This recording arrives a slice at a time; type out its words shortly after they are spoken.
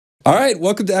All right,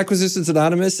 welcome to Acquisitions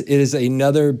Anonymous. It is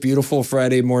another beautiful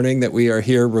Friday morning that we are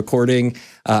here recording.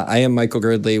 I am Michael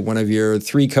Girdley, one of your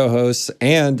three co-hosts,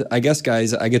 and I guess,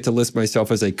 guys, I get to list myself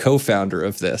as a co-founder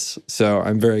of this. So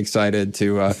I'm very excited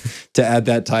to add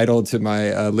that title to my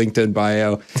LinkedIn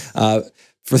bio.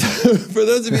 For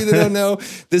those of you that don't know,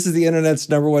 this is the internet's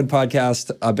 #1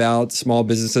 podcast about small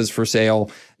businesses for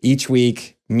sale. Each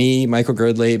week, me, Michael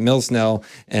Girdley, Mil Snell,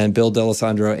 and Bill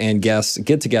D'Alessandro and guests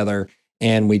get together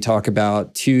and we talk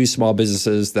about two small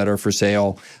businesses that are for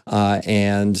sale,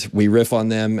 and we riff on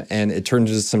them, and it turns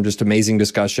into some just amazing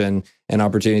discussion and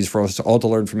opportunities for us all to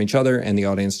learn from each other and the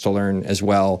audience to learn as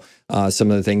well some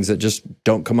of the things that just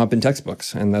don't come up in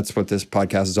textbooks, and that's what this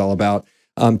podcast is all about.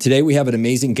 Today we have an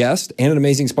amazing guest and an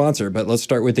amazing sponsor, but let's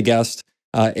start with the guest,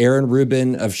 Aaron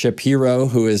Rubin of Ship Hero,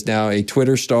 who is now a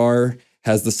Twitter star,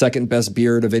 has the second best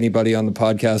beard of anybody on the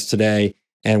podcast today.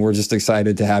 And we're just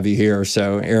excited to have you here.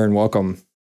 So, Aaron, welcome.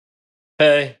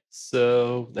 Hey,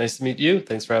 so nice to meet you.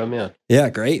 Thanks for having me on. Yeah,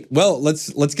 great. Well,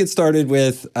 let's get started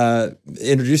with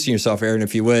introducing yourself, Aaron,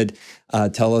 if you would.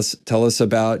 Tell us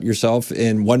about yourself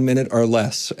in 1 minute or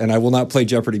less. And I will not play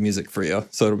Jeopardy music for you,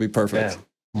 so it'll be perfect. Yeah,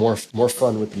 more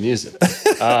fun with the music.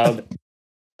 I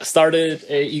started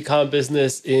a e-com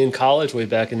business in college way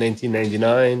back in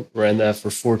 1999. Ran that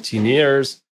for 14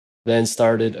 years. Then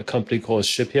started a company called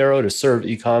Ship Hero to serve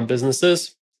e-com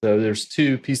businesses. So there's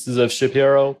two pieces of Ship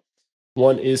Hero.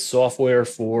 One is software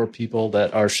for people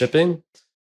that are shipping.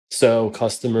 So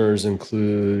customers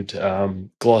include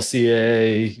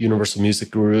Glossier, Universal Music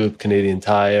Group, Canadian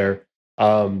Tire.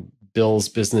 Bill's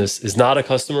business is not a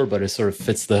customer, but it sort of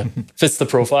fits the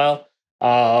profile.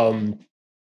 And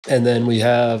then we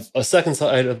have a second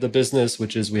side of the business,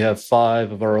 which is we have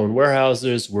 5 of our own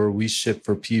warehouses where we ship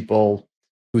for people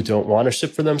who don't want to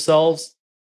ship for themselves,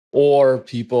 or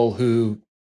people who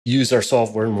use our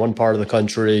software in one part of the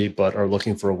country but are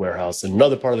looking for a warehouse in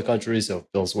another part of the country. So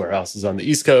Bill's warehouse is on the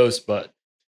East Coast, but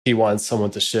he wants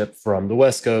someone to ship from the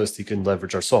West Coast. He can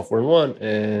leverage our software in one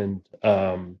and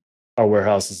our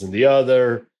warehouses in the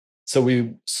other. So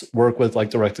we work with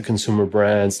like direct-to-consumer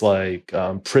brands like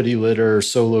Pretty Litter,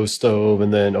 Solo Stove,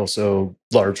 and then also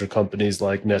larger companies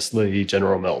like Nestle,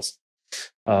 General Mills.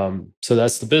 So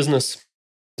that's the business.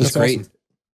 That's great. Awesome.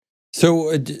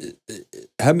 So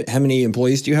how many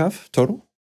employees do you have total?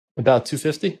 About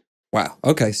 250. Wow.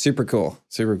 Okay. Super cool.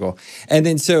 Super cool. And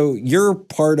then so you're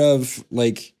part of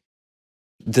like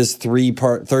this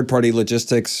third-party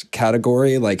logistics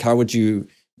category. Like how would you,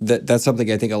 that's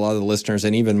something I think a lot of the listeners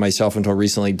and even myself until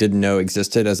recently didn't know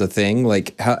existed as a thing.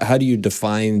 Like how do you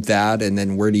define that? And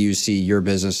then where do you see your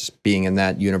business being in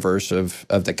that universe of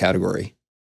the category?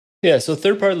 Yeah, so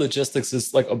third-party logistics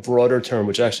is like a broader term,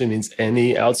 which actually means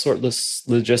any outsourced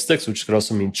logistics, which could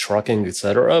also mean trucking, et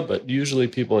cetera. But usually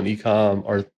people in e-com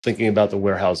are thinking about the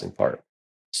warehousing part.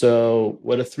 So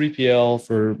what a 3PL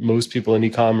for most people in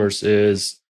e-commerce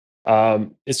is,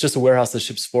 it's just a warehouse that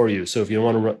ships for you. So if you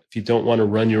don't want to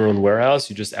run your own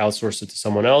warehouse, you just outsource it to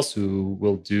someone else who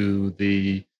will do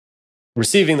the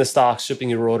receiving the stock, shipping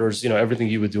your orders, everything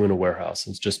you would do in a warehouse.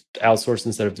 It's just outsourced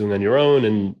instead of doing on your own.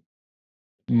 And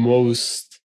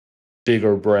most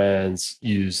bigger brands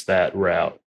use that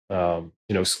route,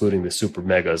 excluding the super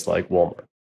megas like Walmart.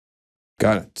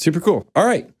 Got it. Super cool. All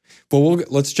right. Well,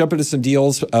 let's jump into some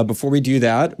deals. Before we do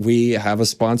that, we have a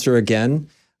sponsor again.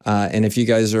 And if you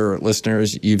guys are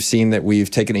listeners, you've seen that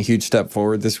we've taken a huge step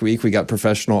forward this week. We got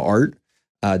professional art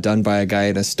done by a guy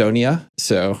in Estonia.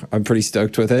 So I'm pretty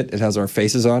stoked with it. It has our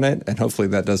faces on it. And hopefully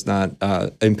that does not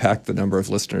impact the number of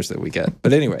listeners that we get.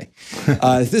 But anyway,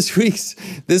 this week's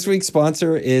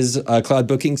sponsor is a cloud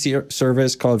booking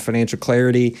service called Financial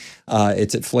Clarity.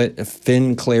 It's at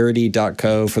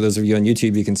finclarity.co. For those of you on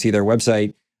YouTube, you can see their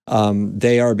website.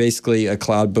 They are basically a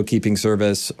cloud bookkeeping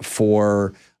service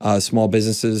for small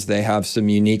businesses. They have some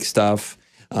unique stuff.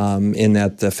 In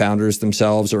that the founders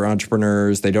themselves are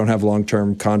entrepreneurs, they don't have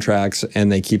long-term contracts,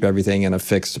 and they keep everything in a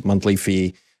fixed monthly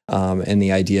fee. And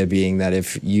the idea being that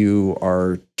if you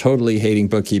are totally hating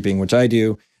bookkeeping, which I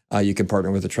do, you can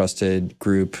partner with a trusted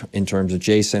group in terms of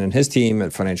Jason and his team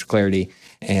at Financial Clarity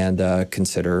and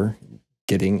consider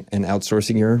getting and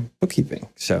outsourcing your bookkeeping.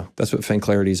 So that's what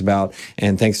FinClarity is about.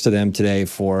 And thanks to them today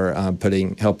for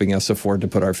helping us afford to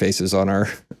put our faces on our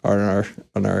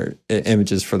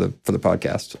images for the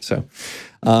podcast. So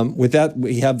with that,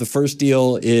 we have the first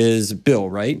deal is Bill,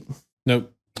 right?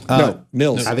 Nope. No,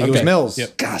 Mills. I think it was Mills.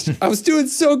 Yep. Gosh, I was doing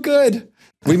so good.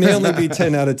 We may only be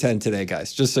 10 out of 10 today,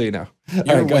 guys, just so you know.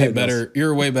 You're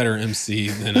a way better MC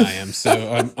than I am.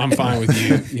 So I'm fine with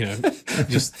you,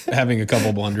 just having a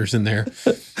couple blunders in there.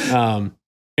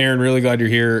 Aaron, really glad you're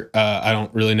here. I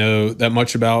don't really know that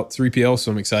much about 3PL,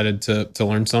 so I'm excited to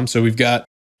learn some. So we've got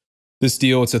this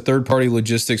deal. It's a third-party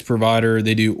logistics provider.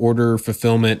 They do order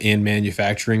fulfillment and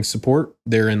manufacturing support.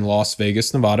 They're in Las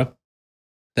Vegas, Nevada.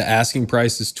 The asking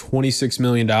price is $26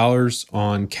 million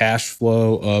on cash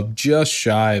flow of just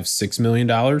shy of $6 million.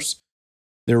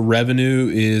 Their revenue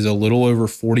is a little over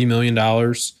 $40 million,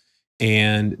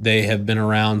 and they have been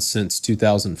around since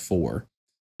 2004.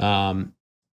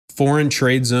 Foreign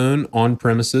trade zone on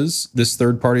premises. This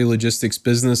third-party logistics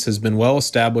business has been well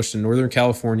established in Northern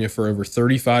California for over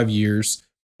 35 years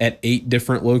at 8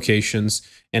 different locations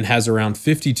and has around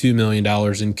 $52 million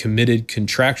in committed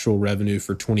contractual revenue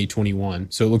for 2021.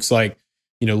 So it looks like,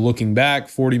 looking back,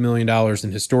 $40 million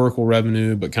in historical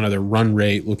revenue, but kind of their run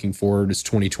rate looking forward is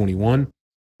 2021,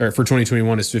 or for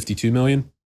 2021 is $52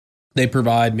 million. They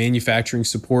provide manufacturing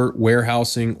support,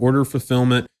 warehousing, order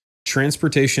fulfillment,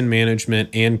 transportation management,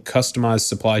 and customized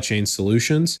supply chain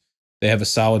solutions. They have a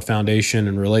solid foundation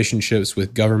and relationships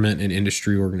with government and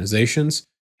industry organizations,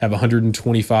 have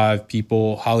 125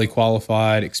 people, highly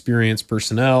qualified, experienced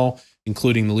personnel,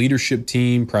 including the leadership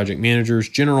team, project managers,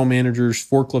 general managers,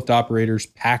 forklift operators,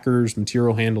 packers,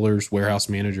 material handlers, warehouse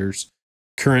managers.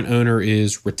 Current owner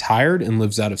is retired and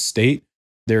lives out of state.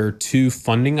 There are 2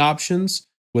 funding options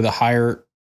with a higher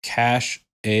cash,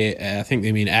 I think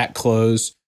they mean at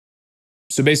close.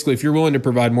 So basically, if you're willing to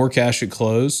provide more cash at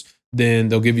close, then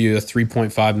they'll give you a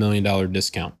 $3.5 million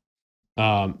discount.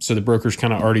 So the broker's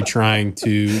kind of already trying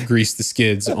to grease the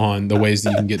skids on the ways that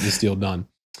you can get this deal done.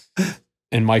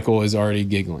 And Michael is already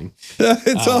giggling.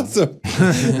 It's awesome.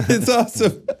 It's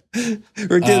awesome.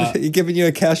 We're giving you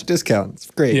a cash discount. It's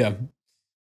great. Yeah.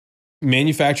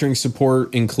 Manufacturing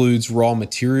support includes raw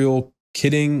material,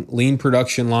 kitting, lean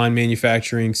production line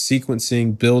manufacturing,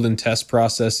 sequencing, build and test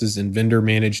processes, and vendor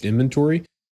managed inventory.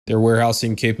 Their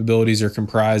warehousing capabilities are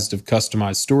comprised of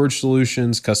customized storage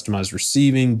solutions, customized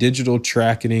receiving, digital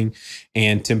tracking,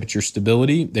 and temperature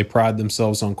stability. They pride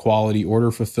themselves on quality order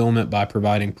fulfillment by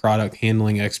providing product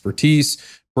handling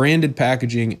expertise, branded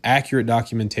packaging, accurate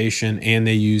documentation, and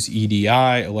they use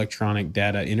EDI, electronic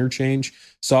data interchange,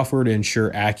 software to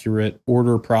ensure accurate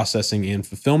order processing and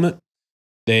fulfillment.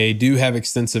 They do have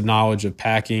extensive knowledge of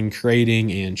packing,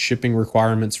 crating, and shipping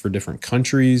requirements for different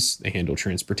countries. They handle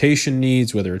transportation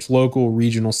needs, whether it's local,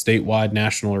 regional, statewide,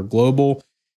 national, or global.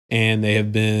 And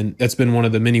that's been one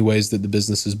of the many ways that the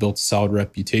business has built a solid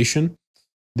reputation.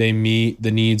 They meet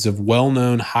the needs of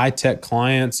well-known high-tech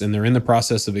clients, and they're in the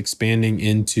process of expanding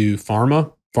into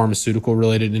pharmaceutical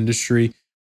related industry,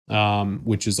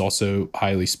 which is also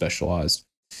highly specialized.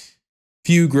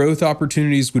 Few growth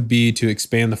opportunities would be to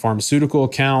expand the pharmaceutical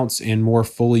accounts and more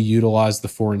fully utilize the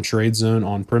foreign trade zone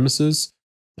on premises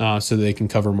so they can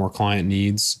cover more client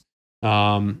needs.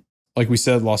 Like we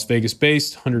said, Las Vegas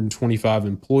based, 125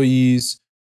 employees.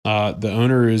 The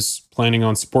owner is planning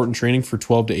on support and training for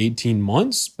 12 to 18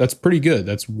 months. That's pretty good.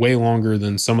 That's way longer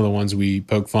than some of the ones we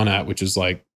poke fun at, which is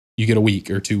like you get a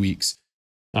week or 2 weeks.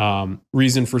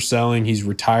 Reason for selling, he's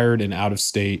retired and out of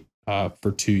state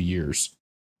for 2 years.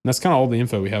 And that's kind of all the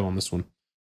info we have on this one.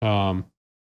 What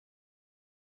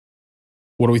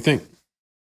do we think?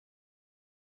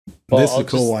 Well, this is a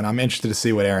cool one. I'm interested to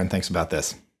see what Aaron thinks about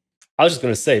this. I was just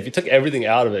going to say, if you took everything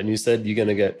out of it and you said you're going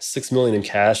to get $6 million in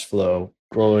cash flow,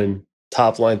 growing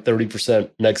top line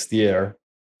 30% next year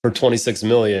for $26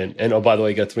 million, and oh, by the way,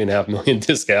 you got $3.5 million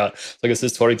discount. So I guess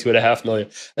it's $22.5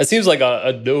 million. That seems like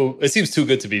it seems too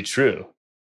good to be true.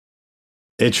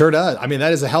 It sure does. I mean,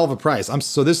 that is a hell of a price.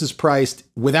 So this is priced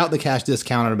without the cash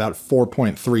discount at about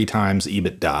 4.3 times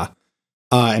EBITDA.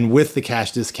 And with the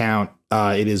cash discount,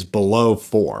 it is below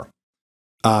 4,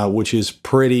 which is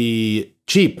pretty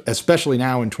cheap, especially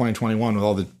now in 2021 with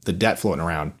all the debt floating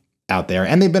around out there.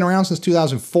 And they've been around since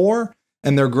 2004,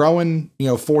 and they're growing,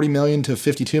 40 million to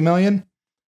 52 million.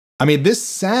 I mean, this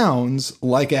sounds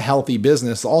like a healthy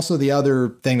business. Also, the other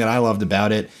thing that I loved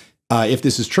about it, if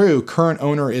this is true, current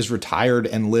owner is retired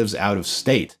and lives out of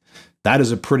state. That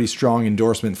is a pretty strong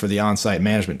endorsement for the on-site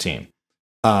management team,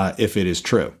 if it is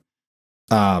true.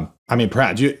 I mean,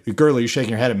 Pratt, Gurley, you're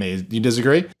shaking your head at me. Do you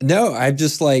disagree? No, I'm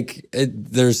just like,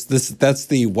 there's this, that's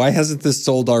the, why hasn't this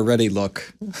sold already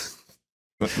look?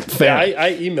 Yeah,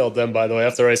 I emailed them, by the way,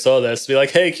 after I saw this, to be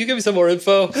like, hey, can you give me some more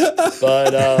info?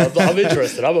 But I'm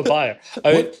interested. I'm a buyer.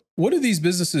 What do these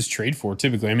businesses trade for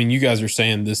typically? I mean, you guys are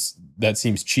saying that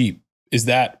seems cheap. Is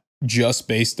that just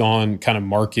based on kind of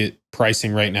market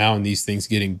pricing right now and these things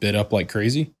getting bid up like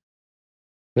crazy?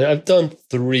 I mean, I've done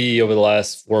 3 over the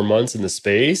last 4 months in the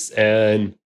space,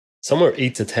 and somewhere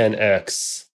 8 to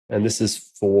 10x, and this is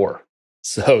 4.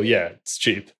 So yeah, it's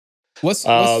cheap. Let's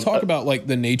talk about like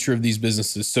the nature of these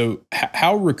businesses. So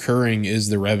how recurring is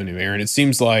the revenue, Aaron? It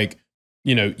seems like,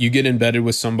 you get embedded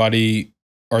with somebody.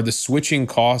 Are the switching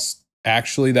costs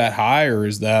actually that high, or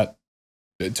is that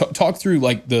talk through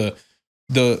like the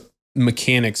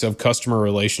mechanics of customer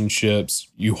relationships?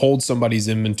 You hold somebody's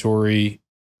inventory.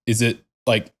 Is it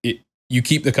like you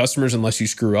keep the customers unless you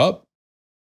screw up?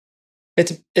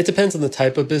 It depends on the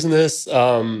type of business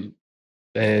and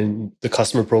the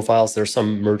customer profiles. There's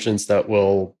some merchants that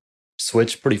will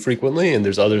switch pretty frequently, and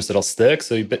there's others that'll stick.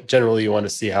 So generally, you want to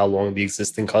see how long the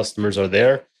existing customers are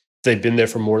there. If they've been there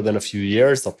for more than a few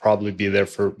years, they'll probably be there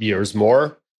for years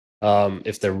more.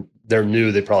 If they're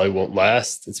new, they probably won't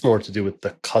last. It's more to do with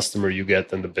the customer you get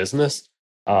than the business.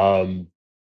 But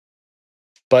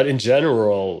in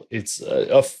general, it's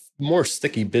a more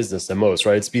sticky business than most,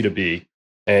 right? It's B2B,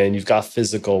 and you've got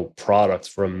physical products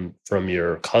from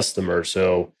your customer.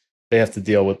 So they have to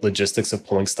deal with logistics of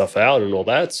pulling stuff out and all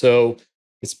that. So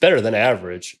it's better than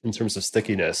average in terms of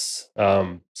stickiness.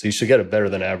 So you should get a better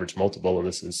than average multiple, and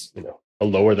this is, a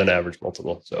lower than average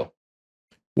multiple. So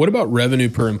what about revenue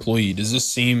per employee? Does this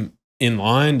seem in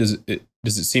line? Does it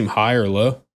seem high or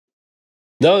low?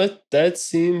 No, that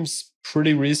seems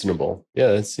pretty reasonable. Yeah,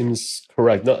 that seems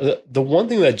correct. No, the one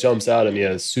thing that jumps out at me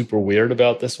as super weird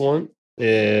about this one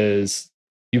is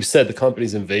you said the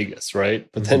company's in Vegas, right?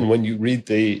 But then when you read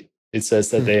it says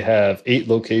that they have 8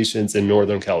 locations in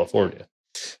Northern California.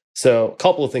 So a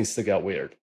couple of things stick out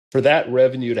weird. For that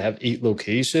revenue to have 8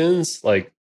 locations,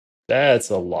 like that's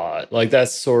a lot. Like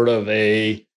that's sort of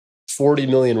a 40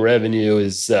 million revenue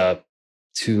is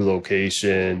 2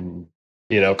 location,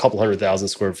 a couple 100,000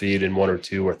 square feet in 1 or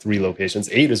 2 or 3 locations.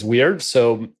 8 is weird.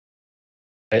 So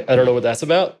I don't know what that's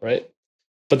about, right?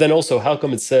 But then also, how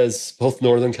come it says both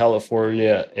Northern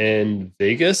California and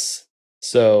Vegas?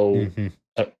 So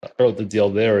I don't know what the deal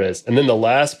there is. And then the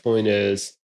last point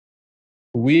is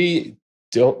we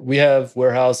have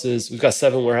warehouses. We've got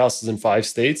 7 warehouses in 5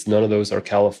 states. None of those are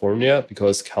California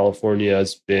because California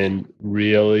has been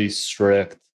really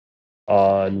strict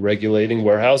on regulating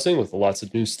warehousing with lots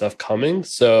of new stuff coming.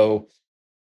 So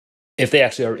if they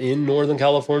actually are in Northern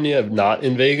California, if not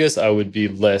in Vegas, I would be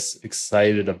less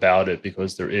excited about it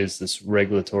because there is this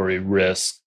regulatory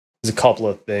risk. There's a couple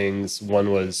of things.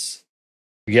 One was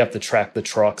you have to track the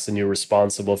trucks and you're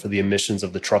responsible for the emissions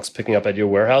of the trucks picking up at your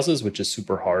warehouses, which is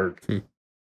super hard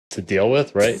to deal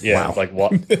with, right? Yeah, wow. Like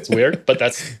what? It's weird, but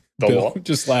that's the Bill, law.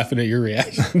 just laughing at your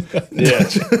reaction. Yeah.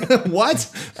 What?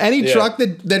 Any truck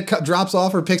that drops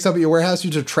off or picks up at your warehouse,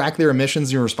 you just track their emissions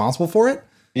and you're responsible for it?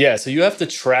 Yeah, so you have to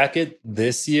track it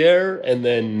this year, and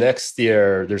then next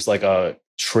year there's like a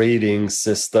trading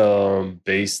system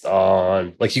based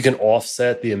on like you can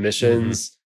offset the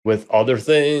emissions with other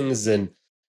things, and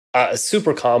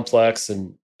super complex,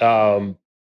 and and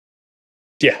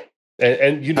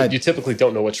you typically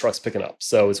don't know what truck's picking up,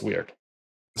 so it's weird.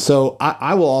 So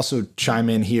I will also chime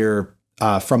in here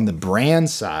from the brand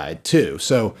side too.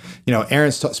 So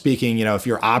Aaron's speaking. If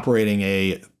you're operating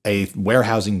a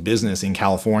warehousing business in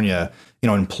California,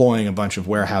 employing a bunch of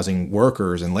warehousing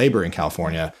workers and labor in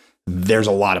California, there's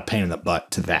a lot of pain in the butt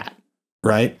to that,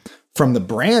 right? From the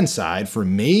brand side, for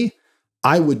me,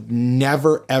 I would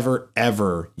never, ever,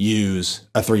 ever use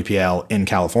a 3PL in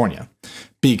California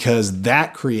because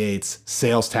that creates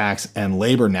sales tax and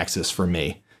labor nexus for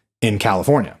me in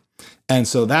California. And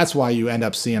so that's why you end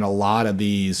up seeing a lot of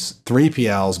these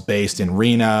 3PLs based in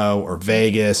Reno or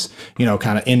Vegas,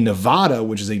 kind of in Nevada,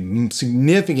 which is a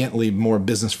significantly more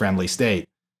business-friendly state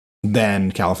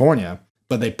than California.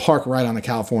 But they park right on the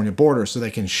California border so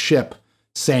they can ship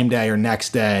same day or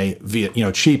next day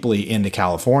via, cheaply into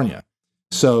California.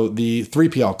 So the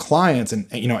 3PL clients, and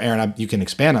Aaron, you can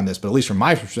expand on this, but at least from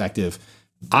my perspective,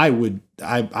 I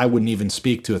wouldn't even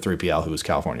speak to a 3PL who is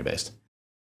California based.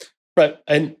 Right.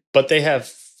 But they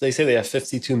say they have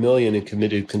 52 million in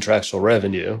committed contractual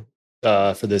revenue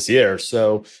for this year.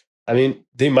 So, I mean,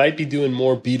 they might be doing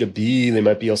more B2B. They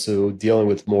might be also dealing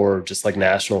with more just like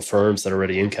national firms that are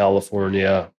already in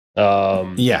California.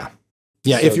 Yeah.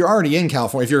 So, if you're already in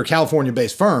California, if you're a California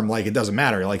based firm, like it doesn't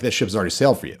matter. Like this ship's already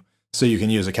sailed for you. So you can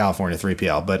use a California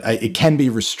 3PL, but it can be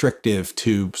restrictive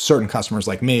to certain customers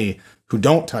like me who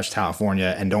don't touch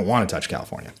California and don't want to touch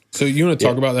California. So you want to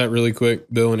talk about that really quick,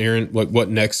 Bill and Aaron, what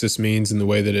Nexus means and the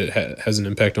way that it has an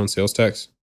impact on sales tax?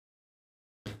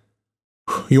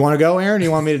 You want to go, Aaron? Or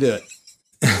you want me to do it?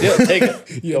 Yeah, take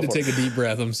it. You had to take a deep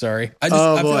breath. I'm sorry. I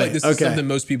feel like this is something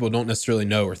most people don't necessarily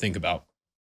know or think about.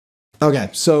 Okay,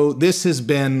 so this has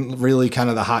been really kind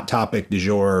of the hot topic du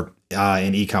jour in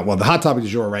ecom. Well, the hot topic du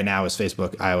jour right now is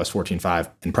Facebook iOS 14.5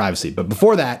 and privacy. But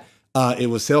before that, It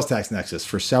was sales tax nexus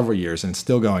for several years, and it's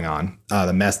still going on.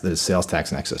 The mess that is sales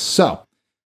tax nexus. So,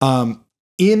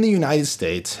 in the United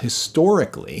States,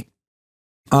 historically,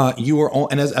 you are,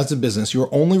 and as a business, you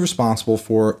are only responsible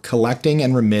for collecting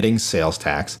and remitting sales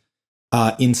tax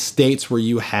in states where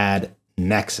you had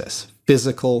nexus,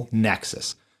 physical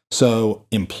nexus. So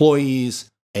employees,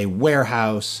 a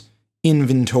warehouse,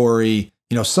 inventory,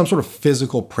 some sort of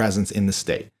physical presence in the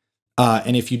state.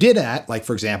 And if you did that, like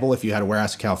for example, if you had a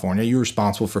warehouse in California, you're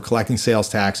responsible for collecting sales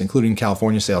tax, including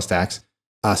California sales tax,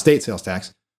 state sales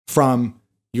tax, from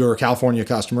your California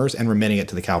customers and remitting it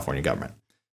to the California government.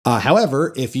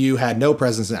 However, if you had no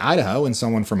presence in Idaho and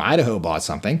someone from Idaho bought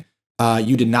something,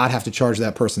 you did not have to charge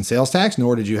that person sales tax,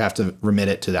 nor did you have to remit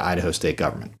it to the Idaho state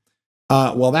government.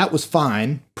 Well, that was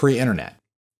fine pre-internet.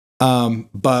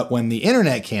 But when the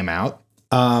internet came out,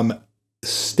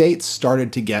 states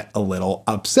started to get a little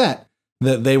upset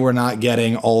that they were not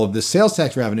getting all of the sales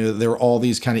tax revenue, that there were all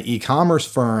these kind of e-commerce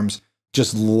firms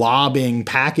just lobbing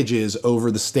packages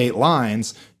over the state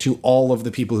lines to all of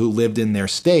the people who lived in their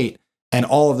state. And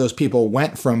all of those people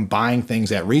went from buying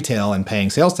things at retail and paying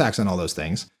sales tax on all those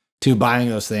things to buying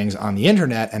those things on the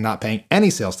internet and not paying any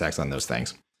sales tax on those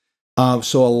things.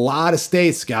 So a lot of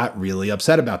states got really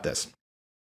upset about this.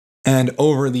 And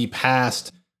over the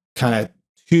past kind of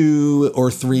 2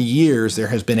 or 3 years, there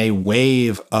has been a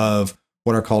wave of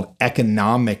what are called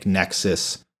economic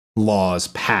nexus laws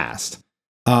passed.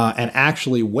 And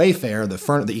actually Wayfair,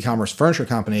 the e-commerce furniture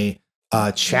company,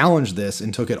 challenged this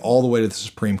and took it all the way to the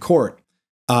Supreme Court,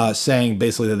 saying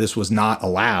basically that this was not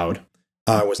allowed,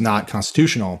 was not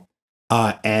constitutional.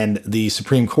 And the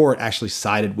Supreme Court actually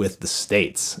sided with the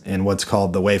states in what's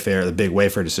called the big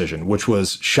Wayfair decision, which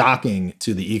was shocking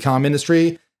to the e-com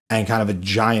industry and kind of a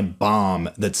giant bomb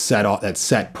that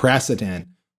set precedent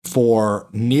for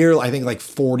I think like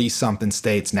 40 something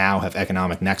states now have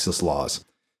economic nexus laws.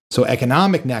 So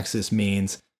economic nexus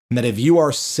means that if you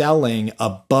are selling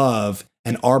above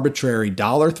an arbitrary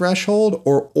dollar threshold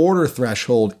or order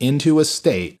threshold into a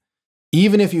state,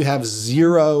 even if you have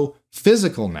zero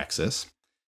physical nexus,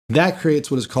 that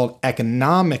creates what is called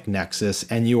economic nexus,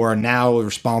 and you are now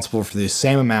responsible for the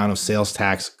same amount of sales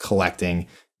tax collecting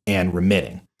and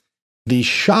remitting. The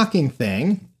shocking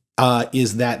thing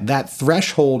is that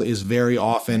threshold is very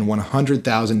often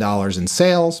 $100,000 in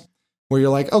sales, where you're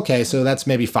like, okay, so that's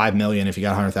maybe $5 million if you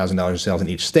got $100,000 in sales in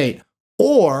each state.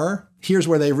 Or here's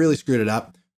where they really screwed it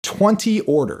up: 20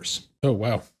 orders. Oh,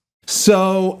 wow.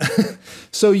 So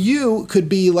you could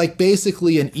be like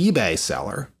basically an eBay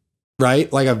seller,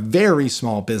 right? Like a very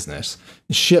small business,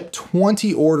 ship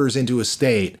 20 orders into a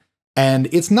state. And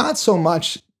it's not so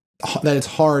much that it's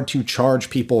hard to charge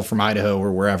people from Idaho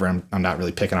or wherever. I'm not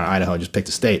really picking on Idaho, I just picked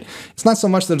a state. It's not so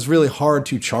much that it's really hard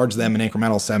to charge them an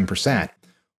incremental 7%.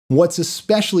 What's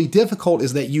especially difficult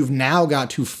is that you've now got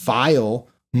to file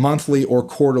monthly or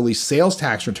quarterly sales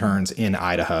tax returns in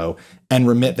Idaho and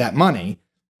remit that money.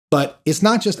 But it's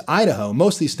not just Idaho.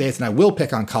 Most of these states, and I will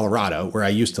pick on Colorado, where I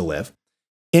used to live.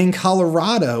 In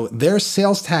Colorado, their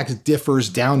sales tax differs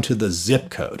down to the zip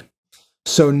code.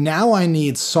 So now I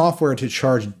need software to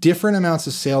charge different amounts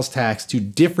of sales tax to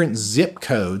different zip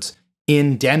codes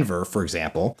in Denver, for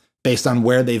example, based on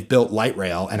where they've built light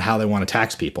rail and how they want to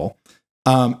tax people.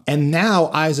 And now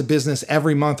I, as a business,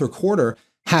 every month or quarter,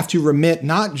 have to remit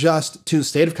not just to the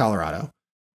state of Colorado,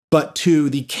 but to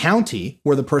the county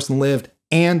where the person lived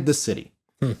and the city.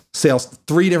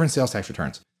 3 different sales tax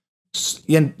returns.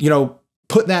 And,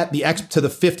 put that to the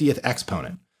 50th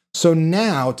exponent. So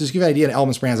now, to give you an idea, at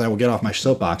Elements Brands, I will get off my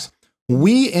soapbox,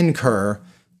 we incur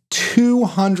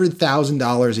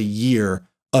 $200,000 a year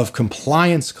of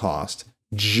compliance cost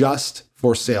just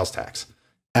for sales tax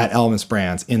at Elements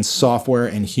Brands in software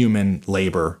and human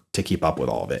labor to keep up with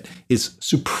all of it. It's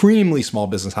supremely small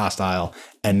business hostile,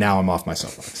 and now I'm off my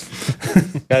soapbox.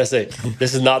 Gotta say,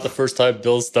 this is not the first time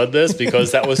Bill's done this,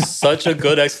 because that was such a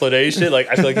good explanation. Like,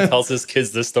 I feel like he tells his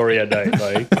kids this story at night.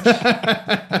 Like,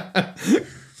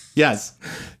 yes.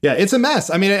 Yeah, it's a mess.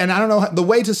 I mean, and I don't know, the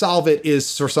way to solve it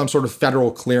is for some sort of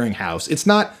federal clearinghouse.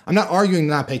 I'm not arguing to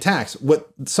not pay tax. What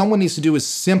someone needs to do is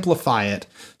simplify it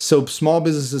so small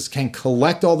businesses can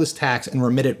collect all this tax and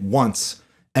remit it once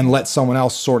and let someone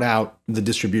else sort out the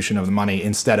distribution of the money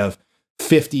instead of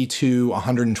 50 to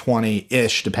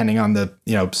 120-ish, depending on the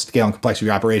scale and complexity of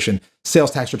your operation, sales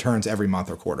tax returns every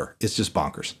month or quarter. It's just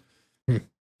bonkers.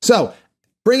 So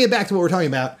bring it back to what we're talking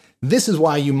about. This is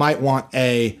why you might want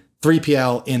a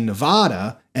 3PL in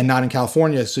Nevada and not in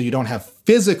California, so you don't have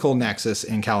physical nexus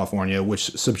in California,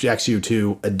 which subjects you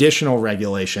to additional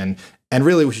regulation. And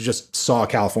really, we should just saw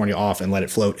California off and let it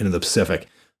float into the Pacific.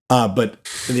 But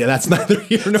yeah, that's neither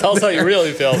here nor Tell us how you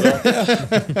really feel,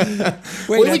 though.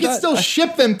 We can still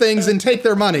ship them things and take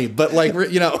their money, but like,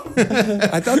 you know.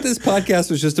 I thought this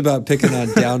podcast was just about picking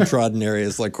on downtrodden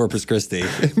areas like Corpus Christi,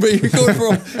 but you're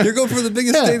going for the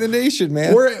biggest state in the nation,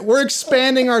 man. We're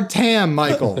expanding our TAM,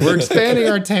 Michael. We're expanding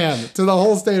our TAM to the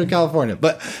whole state of California.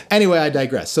 But anyway, I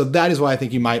digress. So that is why I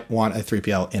think you might want a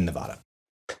 3PL in Nevada.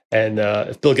 And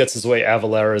if Bill gets his way,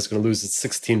 Avalara is going to lose its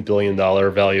 $16 billion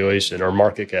valuation or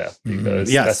market cap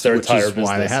because that's their entire business.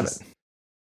 Why they have it.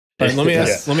 All right,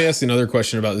 let me ask another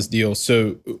question about this deal.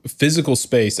 So physical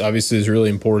space obviously is really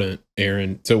important,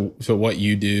 Aaron, to what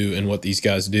you do and what these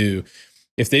guys do.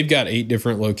 If they've got 8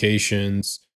 different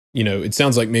locations, you know, it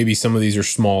sounds like maybe some of these are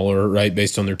smaller, right,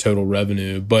 based on their total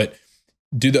revenue, but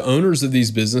do the owners of these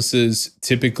businesses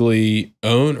typically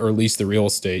own or lease the real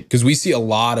estate? Because we see a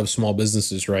lot of small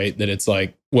businesses, right? That it's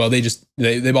like, well, they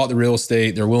bought the real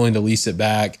estate. They're willing to lease it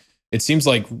back. It seems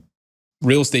like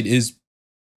real estate is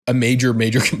a major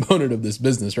component of this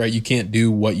business, right? You can't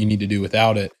do what you need to do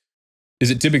without it.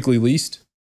 Is it typically leased?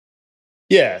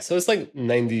 Yeah, so it's like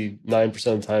 99%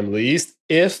 of the time leased.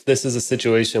 If this is a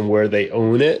situation where they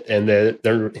own it and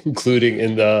they're including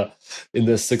in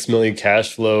the 6 million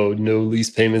cash flow no lease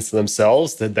payments to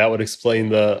themselves, then that would explain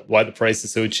why the price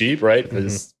is so cheap, right?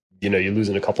 Because you know you're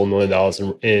losing a couple $1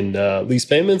 million in lease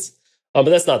payments, but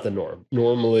that's not the norm.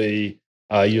 Normally,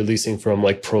 you're leasing from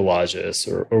like Prologis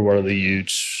or one of the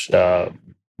huge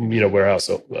warehouse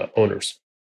owners.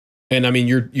 And I mean,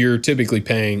 you're typically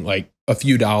paying like a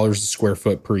few dollars a square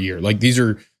foot per year. Like these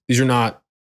are not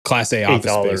Class A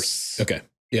office space. Okay,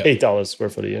 yeah, $8 a square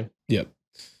foot a year. Yep.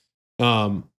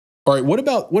 All right. What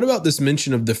about this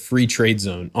mention of the free trade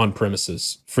zone on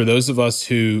premises? For those of us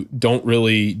who don't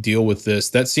really deal with this,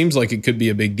 that seems like it could be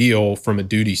a big deal from a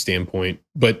duty standpoint.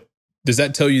 But does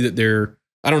that tell you that they're?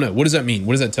 I don't know. What does that mean?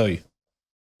 What does that tell you?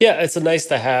 Yeah, it's a nice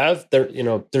to have.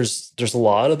 There's a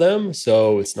lot of them,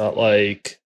 so it's not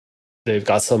like they've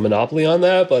got some monopoly on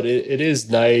that, but it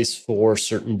is nice for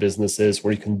certain businesses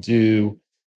where you can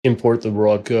import the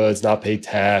raw goods, not pay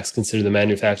tax, consider the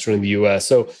manufacturing in the US.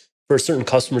 So for a certain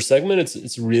customer segment,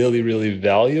 it's really, really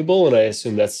valuable. And I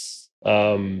assume that's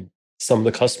some of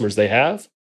the customers they have.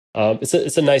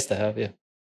 It's a nice to have, yeah.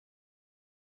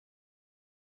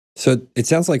 So it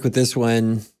sounds like with this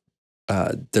one,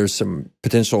 there's some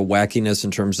potential wackiness in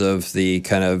terms of the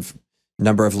kind of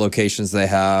number of locations they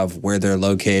have, where they're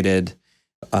located.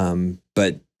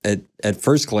 But at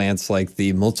first glance, like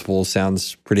the multiple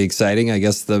sounds pretty exciting. I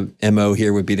guess the MO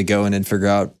here would be to go in and figure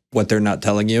out what they're not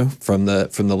telling you from the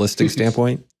listing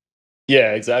standpoint.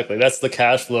 Yeah, exactly. That's the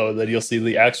cash flow that you'll see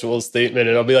the actual statement, and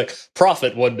it'll be like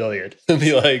profit 1 million. And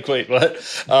be like, wait, what?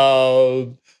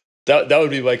 That would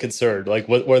be my concern. Like,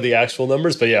 what are the actual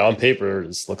numbers? But yeah, on paper,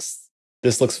 this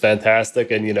looks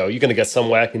fantastic, and you're going to get some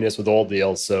wackiness with all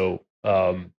deals. So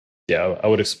yeah, I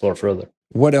would explore further.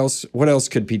 What else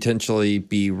could potentially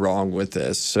be wrong with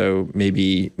this? So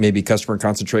maybe customer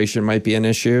concentration might be an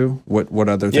issue. What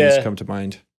other things come to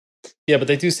mind? Yeah, but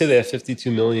they do say they have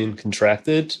 52 million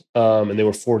contracted, and they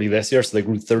were 40 this year, so they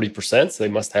grew 30%. So they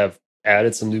must have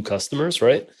added some new customers,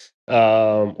 right?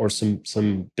 Or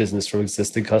some business from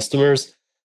existing customers.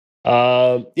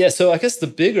 Yeah, so I guess the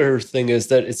bigger thing is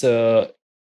that it's a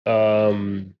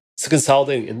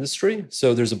consolidating industry.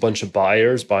 So there's a bunch of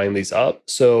buyers buying these up.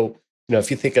 So if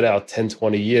you think it out 10,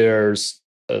 20 years,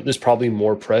 there's probably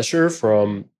more pressure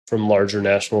from larger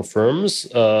national firms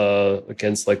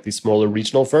against like these smaller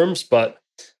regional firms. But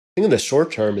I think in the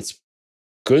short term, it's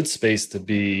good space to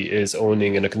be is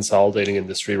owning in a consolidating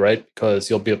industry, right? Because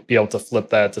you'll be able to flip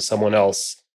that to someone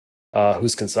else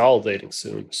who's consolidating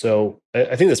soon. So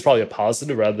I think that's probably a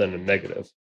positive rather than a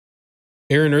negative.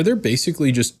 Aaron, are there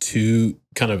basically just two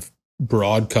kind of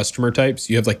broad customer types?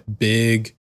 You have like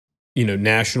big,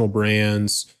 national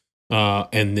brands,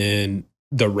 and then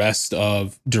the rest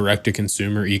of direct to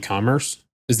consumer e-commerce.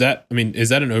 Is that an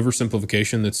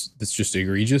oversimplification that's just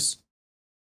egregious?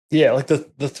 Yeah, like the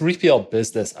 3PL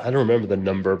business, I don't remember the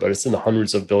number, but it's in the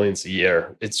hundreds of billions a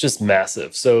year. It's just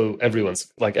massive. So everyone's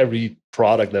like every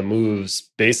product that moves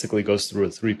basically goes through a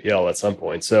 3PL at some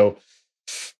point. So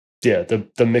yeah,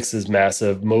 the mix is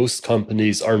massive. Most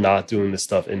companies are not doing this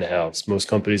stuff in-house. Most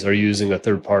companies are using a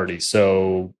third party.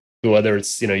 So whether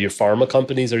it's, your pharma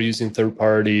companies are using third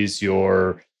parties,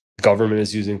 your government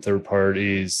is using third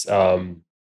parties,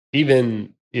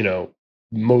 even,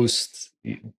 most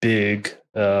big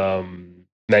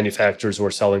manufacturers who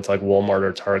are selling to like Walmart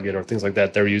or Target or things like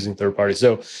that, they're using third parties.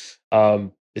 So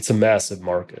it's a massive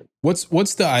market.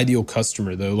 What's the ideal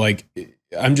customer though? Like,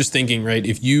 I'm just thinking, right?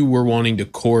 If you were wanting to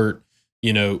court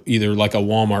either like a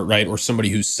Walmart, right? Or somebody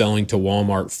who's selling to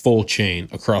Walmart full chain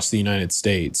across the United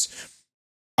States,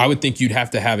 I would think you'd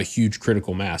have to have a huge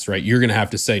critical mass, right? You're going to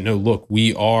have to say, no, look,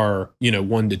 we are,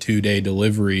 1 to 2 day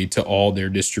delivery to all their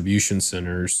distribution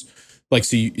centers. Like,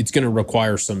 so it's going to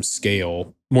require some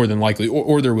scale more than likely,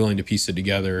 or they're willing to piece it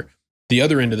together. The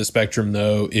other end of the spectrum,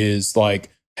 though, is like,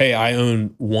 hey, I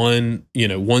own one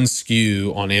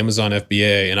SKU on Amazon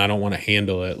FBA and I don't want to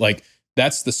handle it. Like,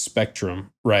 that's the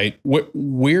spectrum, right?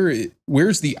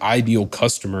 Where's the ideal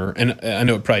customer? And I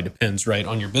know it probably depends, right,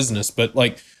 on your business, but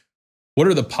like, what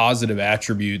are the positive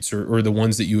attributes or the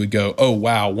ones that you would go, oh,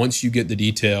 wow, once you get the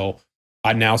detail,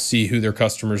 I now see who their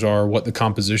customers are, what the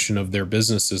composition of their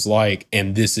business is like,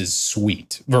 and this is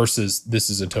sweet versus this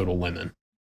is a total lemon.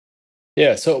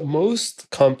 Yeah, so most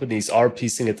companies are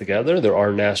piecing it together. There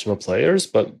are national players,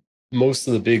 but most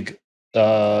of the big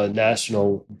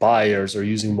national buyers are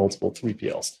using multiple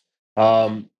 3PLs.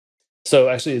 So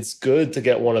actually, it's good to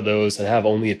get one of those and have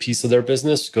only a piece of their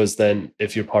business, because then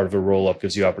if you're part of a roll-up,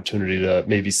 gives you opportunity to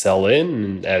maybe sell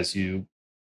in as you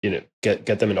get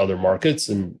them in other markets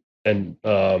and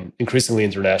increasingly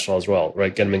international as well,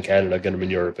 right? Get them in Canada, get them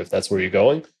in Europe if that's where you're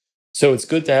going. So it's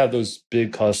good to have those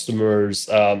big customers.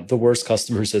 The worst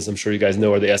customers, as I'm sure you guys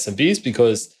know, are the SMBs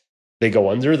because they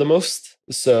go under the most.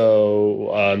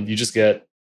 So you just get,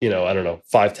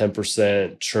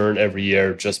 5-10% churn every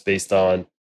year just based on,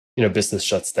 business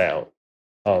shuts down.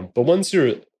 But once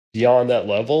you're beyond that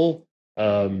level,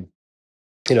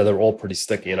 they're all pretty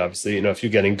sticky. And obviously, if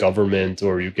you're getting government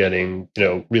or you're getting,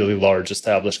 really large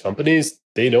established companies,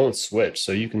 they don't switch.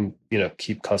 So you can,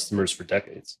 keep customers for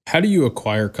decades. How do you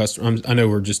acquire customers? I know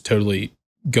we're just totally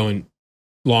going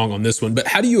long on this one, but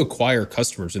how do you acquire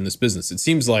customers in this business? It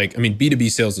seems like, B2B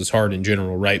sales is hard in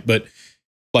general, right? But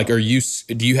like, do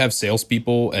you have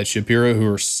salespeople at ShipHero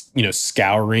who are,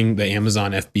 scouring the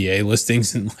Amazon FBA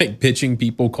listings and like pitching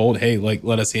people cold, hey, like,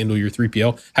 let us handle your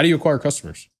 3PL? How do you acquire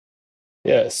customers?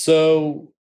 Yeah,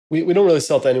 so we don't really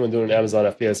sell to anyone doing Amazon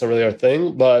FBA. It's not really our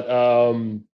thing, but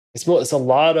it's a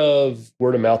lot of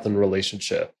word of mouth and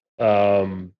relationship.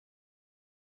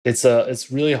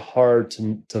 It's really hard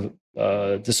to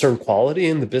discern quality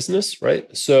in the business,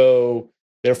 right? So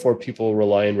therefore, people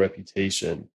rely on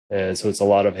reputation. And so it's a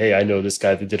lot of, hey, I know this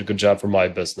guy that did a good job for my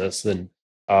business, and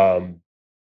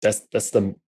that's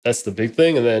the big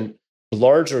thing. And then the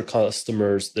larger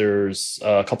customers, there's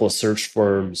a couple of search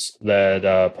firms that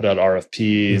put out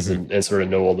RFPs and sort of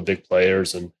know all the big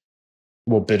players and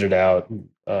will bid it out and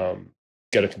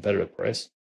get a competitive price.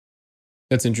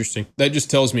 That's interesting. That just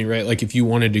tells me, right? Like, if you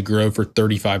wanted to grow for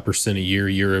 35% a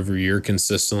year over year,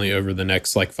 consistently over the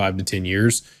next like 5 to 10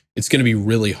 years, it's going to be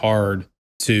really hard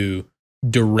to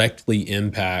directly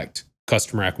impact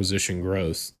customer acquisition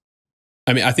growth.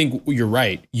 I think you're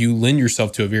right. You lend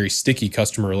yourself to a very sticky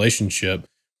customer relationship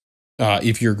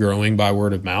if you're growing by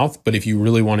word of mouth. But if you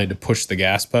really wanted to push the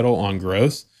gas pedal on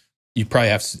growth, you probably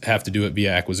have to do it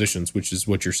via acquisitions, which is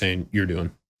what you're saying you're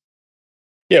doing.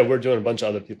 Yeah, we're doing a bunch of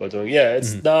other people are doing. Yeah,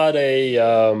 it's not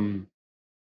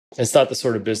it's not the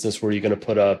sort of business where you're going to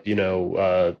put up,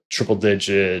 triple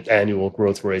digit annual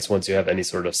growth rates once you have any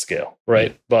sort of scale,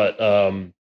 right? But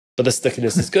the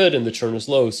stickiness is good and the churn is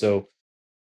low, so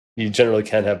you generally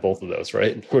can have both of those,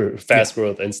 right? Fast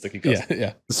growth and sticky customers.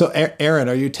 Yeah. So, Aaron,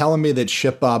 are you telling me that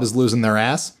ShipBob is losing their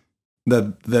ass?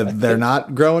 They're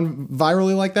not growing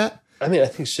virally like that? I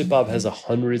think ShipBob has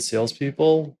 100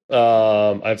 salespeople.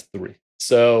 I have 3.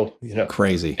 So,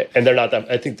 crazy. And they're not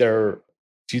that, I think they're a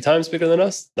few times bigger than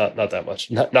us. Not that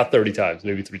much, not 30 times,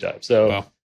 maybe 3 times. So,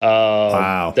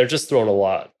 wow. They're just throwing a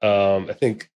lot. I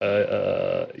think,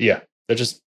 they're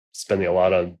just spending a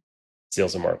lot on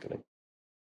sales and marketing.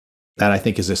 That, I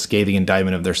think, is a scathing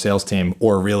indictment of their sales team,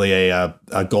 or really a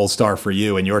gold star for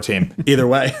you and your team. Either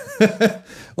way.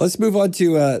 Let's move on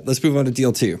to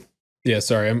deal 2. Yeah,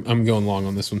 sorry, I'm going long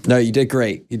on this one. No, you did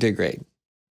great.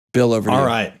 Bill, over to you. All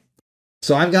right.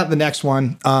 So I've got the next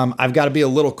one. I've got to be a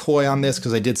little coy on this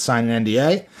because I did sign an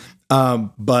NDA.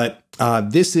 But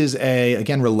this is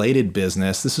again, related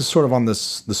business. This is sort of on the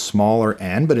smaller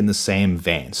end, but in the same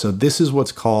vein. So this is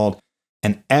what's called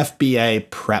an FBA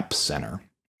Prep Center.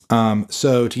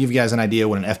 So to give you guys an idea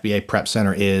what an FBA Prep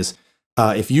Center is,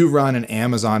 if you run an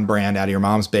Amazon brand out of your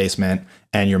mom's basement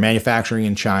and you're manufacturing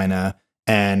in China,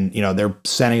 and they're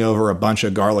sending over a bunch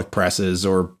of garlic presses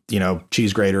or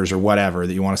cheese graters or whatever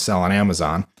that you want to sell on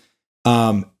Amazon,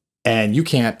 and you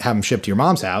can't have them shipped to your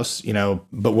mom's house,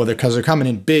 but because they're coming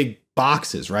in big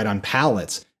boxes, right, on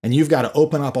pallets, and you've got to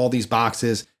open up all these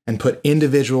boxes and put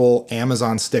individual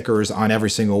Amazon stickers on every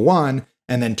single one,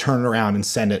 and then turn it around and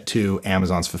send it to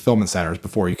Amazon's fulfillment centers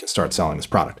before you can start selling this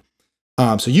product.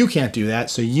 So you can't do that.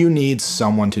 So you need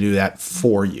someone to do that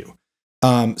for you.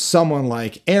 Someone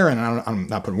like Aaron, I'm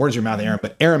not putting words in your mouth, Aaron,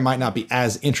 but Aaron might not be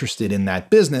as interested in that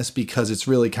business because it's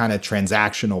really kind of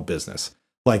transactional business.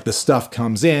 Like the stuff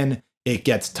comes in, it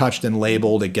gets touched and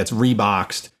labeled, it gets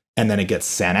reboxed, and then it gets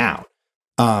sent out.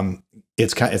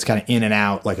 It's kind of in and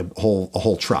out, like a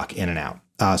whole truck in and out.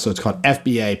 So it's called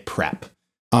FBA Prep.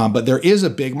 But there is a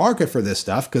big market for this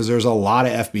stuff because there's a lot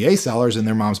of FBA sellers in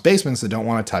their mom's basements that don't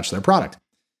want to touch their product.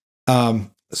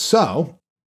 So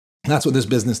that's what this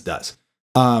business does.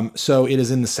 So it is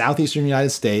in the southeastern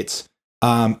United States.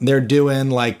 They're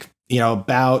doing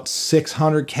about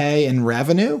 $600K in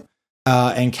revenue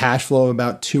and cash flow of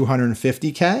about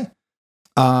 $250K.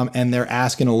 And they're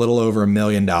asking a little over $1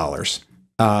 million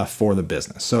for the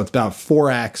business. So it's about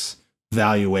 4x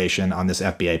valuation on this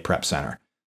FBA Prep Center.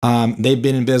 They've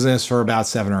been in business for about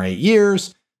 7 or 8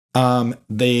 years.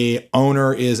 The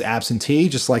owner is absentee,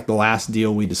 just like the last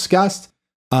deal we discussed.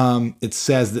 It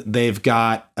says that they've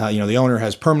got, the owner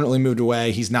has permanently moved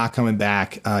away. He's not coming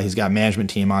back. He's got a management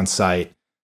team on site.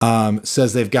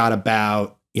 Says they've got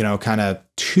about, kind of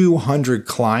 200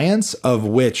 clients, of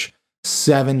which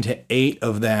 7 to 8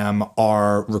 of them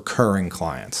are recurring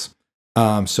clients.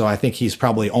 So I think he's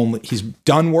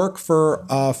done work for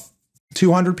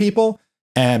 200 people,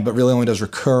 but really only does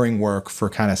recurring work for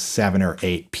kind of 7 or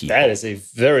 8 people. That is a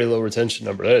very low retention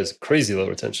number. That is a crazy low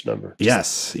retention number.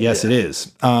 Yes, it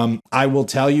is. I will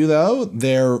tell you though,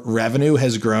 their revenue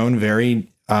has grown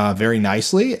very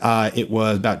nicely. It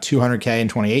was about 200K in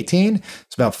 2018.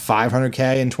 It's about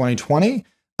 500K in 2020.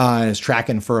 And it's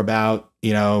tracking for about,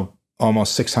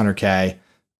 almost 600K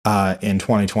in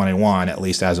 2021, at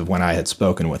least as of when I had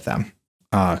spoken with them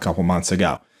a couple months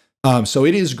ago. So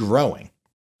it is growing.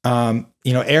 Aaron,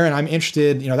 I'm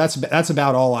interested, that's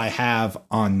about all I have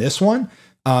on this one.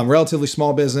 Relatively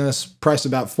small business, priced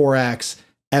about 4x,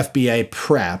 FBA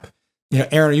Prep.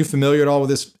 Aaron, are you familiar at all with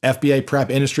this FBA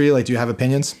Prep industry? Do you have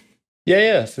opinions?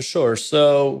 Yeah, for sure.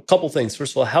 So a couple things.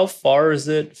 First of all, how far is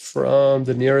it from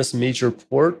the nearest major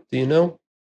port? Do you know?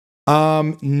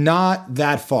 Not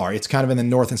that far. It's kind of in the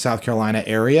North and South Carolina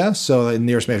area. So the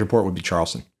nearest major port would be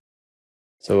Charleston.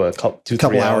 So a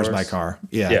couple hours by car.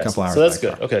 Yeah, a couple hours. So that's by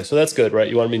good. car. Okay, so that's good, right?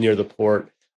 You want to be near the port.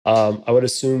 I would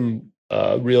assume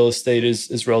real estate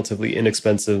is relatively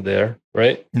inexpensive there,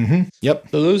 right? Mm-hmm. Yep.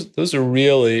 So those are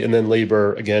really, and then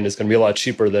labor again is going to be a lot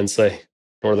cheaper than say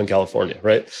Northern California,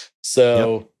 right?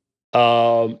 So,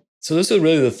 so those are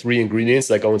really the 3 ingredients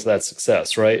that go into that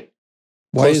success, right?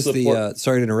 Why is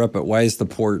sorry to interrupt, but why is the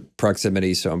port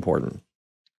proximity so important?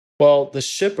 Well, the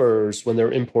shippers, when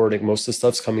they're importing, most of the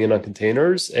stuff's coming in on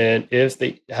containers. And if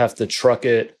they have to truck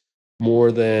it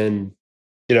more than,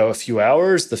 a few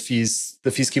hours, the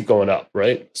fees keep going up,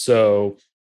 right? So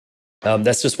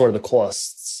that's just one of the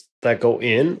costs that go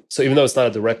in. So even though it's not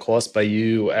a direct cost by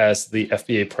you as the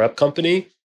FBA prep company,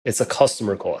 it's a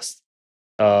customer cost.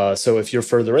 So if you're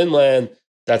further inland,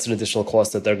 that's an additional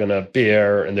cost that they're going to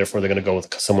bear, and therefore they're going to go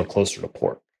with someone closer to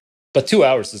port. But 2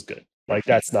 hours is good.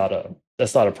 That's not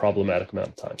a problematic amount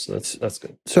of time. So that's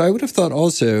good. So I would have thought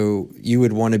also you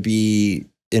would want to be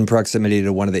in proximity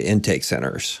to one of the intake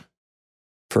centers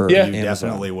for Amazon. You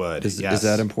definitely would. Is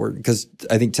that important? Because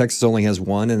I think Texas only has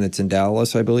one, and it's in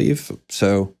Dallas, I believe.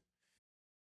 So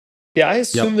yeah, I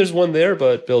assume there's one there,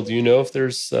 but Bill, do you know if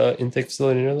there's intake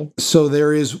facility near them? So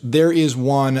there is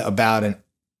one about an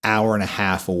hour and a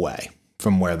half away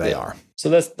from where they are. So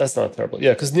that's not terrible.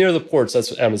 Yeah, because near the ports,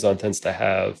 that's what Amazon tends to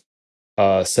have.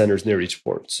 Centers near each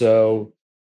port. So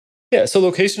yeah, so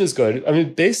location is good. I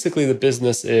mean, basically the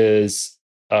business is,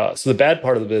 so the bad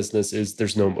part of the business is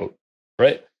there's no moat,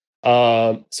 right?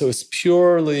 So it's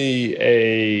purely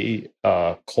a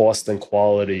cost and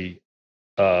quality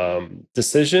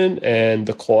decision. And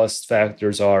the cost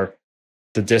factors are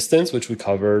the distance, which we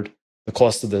covered, the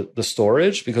cost of the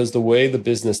storage, because the way the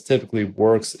business typically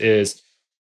works is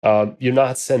you're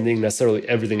not sending necessarily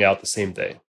everything out the same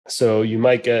day. So you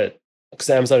might get, because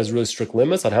Amazon has really strict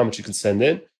limits on how much you can send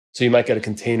in. So you might get a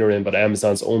container in, but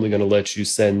Amazon's only going to let you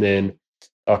send in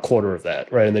a quarter of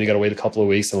that, right? And then you got to wait a couple of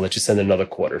weeks and let you send in another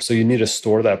quarter. So you need to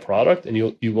store that product, and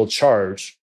you will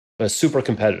charge super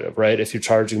competitive, right? If you're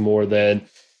charging more than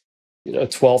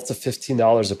 $12 to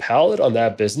 $15 a pallet on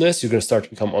that business, you're going to start to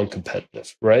become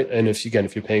uncompetitive, right? And if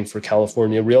you're paying for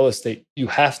California real estate, you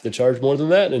have to charge more than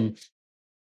that, and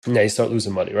now you start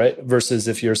losing money, right? Versus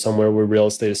if you're somewhere where real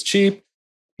estate is cheap,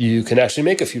 you can actually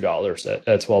make a few dollars at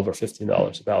 $12 or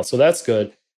 $15 a pallet. So that's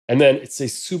good. And then it's a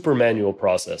super manual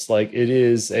process. It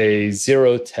is a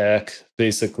zero tech,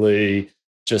 basically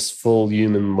just full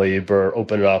human labor.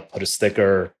 Open it up, put a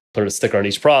sticker on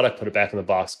each product, put it back in the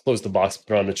box, close the box,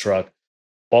 put it on the truck.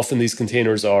 often these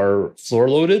containers are floor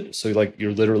loaded. So like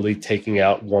you're literally taking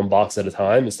out one box at a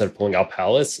time instead of pulling out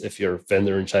pallets if your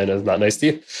vendor in China is not nice to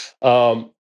you.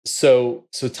 So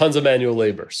tons of manual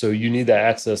labor. So you need that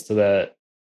access to that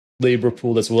labor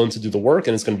pool that's willing to do the work,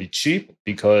 and it's going to be cheap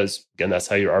because, again, that's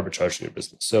how you're arbitraging your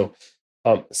business. So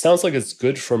sounds like it's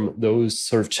good from those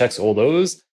sort of checks, all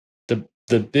those.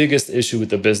 The biggest issue with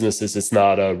the business is it's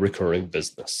not a recurring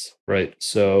business, right?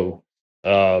 So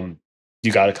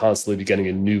you got to constantly be getting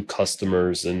in new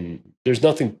customers, and there's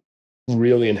nothing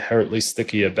really inherently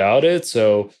sticky about it.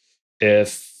 So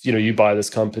if you buy this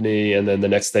company and then the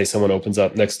next day someone opens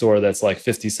up next door that's like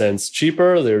 50 cents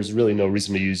cheaper, there's really no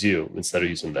reason to use you instead of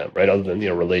using them, right? Other than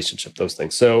relationship, those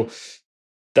things. So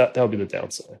that would be the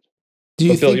downside. Do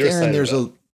you Phil, think, Aaron,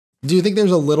 do you think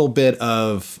there's a little bit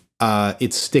of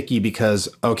it's sticky because,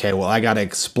 okay, well, I got to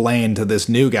explain to this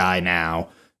new guy now,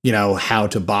 how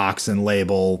to box and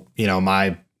label,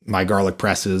 my garlic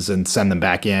presses and send them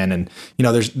back in. And,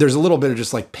 there's a little bit of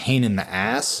just like pain in the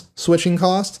ass switching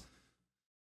cost.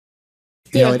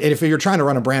 And if you're trying to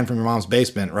run a brand from your mom's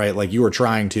basement, right? Like you were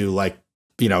trying to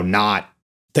not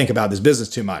think about this business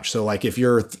too much. So like if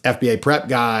you're FBA prep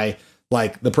guy,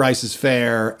 like the price is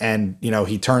fair and,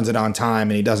 he turns it on time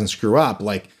and he doesn't screw up.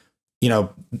 Like,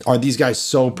 are these guys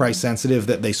so price sensitive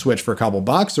that they switch for a couple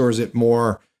bucks, or is it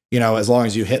more, as long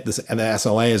as you hit the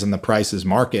SLAs and the prices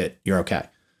market, you're okay?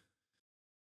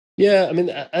 Yeah. I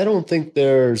mean, I don't think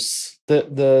there's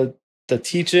the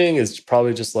teaching is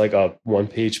probably just like a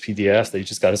 1-page PDF that you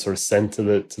just got to sort of send to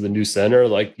the new center.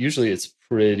 Like usually it's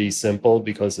pretty simple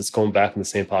because it's going back in the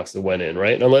same box that went in,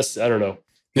 right? Unless, I don't know.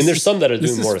 I mean, there's some that are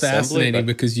doing more assembly. This is fascinating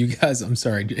because you guys, I'm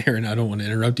sorry, Aaron, I don't want to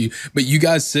interrupt you, but you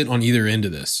guys sit on either end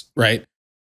of this, right?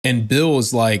 And Bill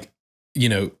is like,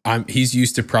 he's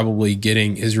used to probably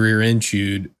getting his rear end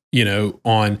chewed,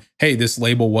 on, hey, this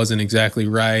label wasn't exactly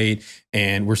right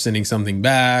and we're sending something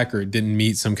back or it didn't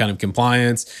meet some kind of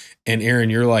compliance. And Aaron,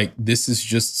 you're like, this is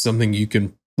just something you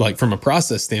can, like, from a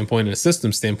process standpoint and a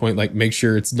system standpoint, like make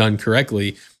sure it's done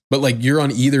correctly. But like you're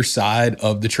on either side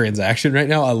of the transaction right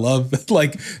now. I love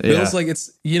like Bill's like,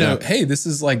 it's, hey, this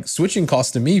is like switching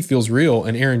cost to me feels real.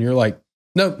 And Aaron, you're like,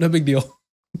 no big deal.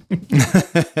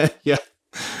 Yeah.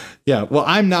 Yeah. Well,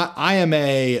 I am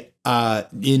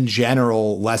in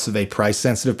general, less of a price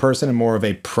sensitive person and more of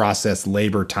a process,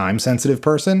 labor, time sensitive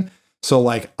person. So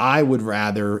like, I would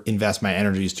rather invest my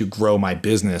energies to grow my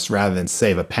business rather than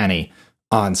save a penny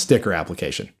on sticker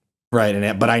application.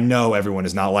 Right. But I know everyone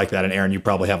is not like that. And Aaron, you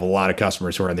probably have a lot of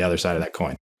customers who are on the other side of that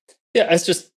coin. Yeah. It's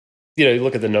just, you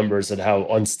look at the numbers and how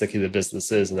unsticky the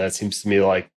business is. And that seems to me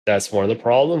like that's one of the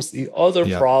problems. The other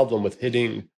problem with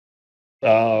hitting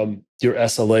your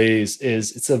SLAs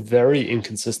is it's a very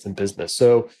inconsistent business.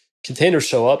 So containers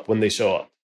show up when they show up.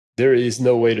 There is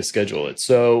no way to schedule it.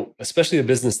 So especially a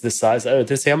business this size, I don't know, did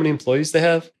they say how many employees they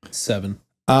have? 7.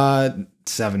 7.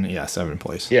 Yeah. 7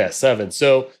 employees. Yeah. 7.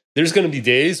 So there's going to be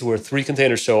days where 3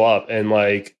 containers show up and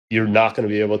like, you're not going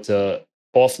to be able to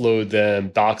offload them,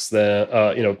 box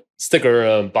them, sticker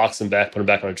them, box them back, put them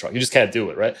back on a truck. You just can't do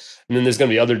it. Right. And then there's going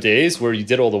to be other days where you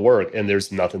did all the work and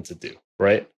there's nothing to do.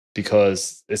 Right.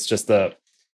 Because it's just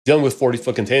dealing with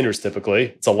 40-foot containers. Typically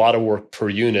it's a lot of work per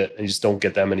unit and you just don't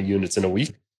get that many units in a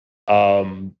week.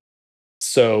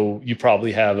 So you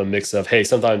probably have a mix of, hey,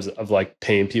 sometimes of like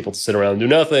paying people to sit around and do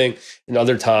nothing. And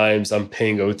other times I'm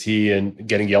paying OT and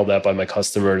getting yelled at by my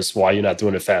customers. Why are you not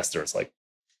doing it faster? It's like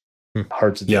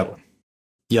hard to do.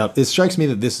 Yeah. It strikes me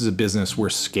that this is a business where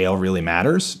scale really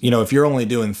matters. If you're only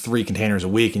doing 3 containers a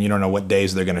week and you don't know what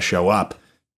days they're going to show up,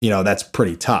 that's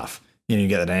pretty tough. You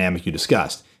get the dynamic you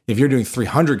discussed. If you're doing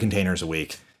 300 containers a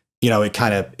week,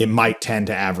 it might tend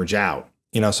to average out.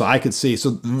 So I could see.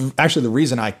 So actually, the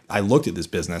reason I looked at this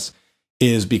business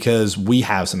is because we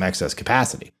have some excess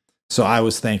capacity. So I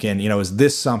was thinking, is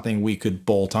this something we could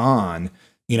bolt on?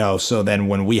 So then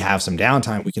when we have some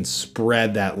downtime, we can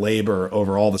spread that labor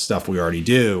over all the stuff we already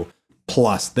do,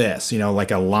 plus this.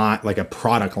 Like a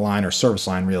product line or service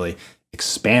line, really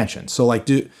expansion. So like,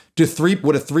 would a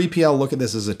 3PL look at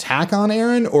this as a tack on,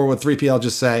 Aaron, or would 3PL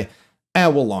just say,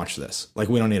 we'll launch this? Like,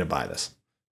 we don't need to buy this.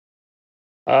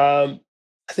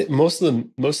 I think most of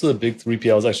the big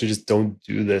 3PLs actually just don't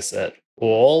do this at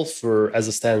all as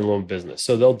a standalone business.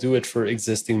 So they'll do it for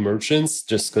existing merchants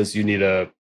just because you need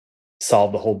to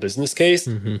solve the whole business case.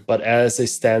 Mm-hmm. But as a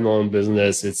standalone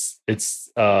business, it's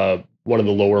one of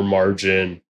the lower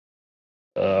margin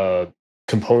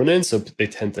components, so they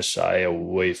tend to shy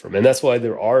away from it. And that's why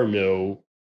there are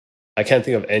I can't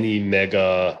think of any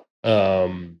mega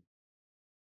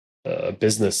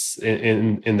business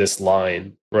in this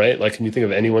line, right? Like, can you think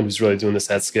of anyone who's really doing this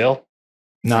at scale?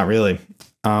 Not really.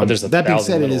 But there's that being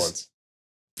said, it is. ones.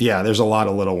 Yeah, there's a lot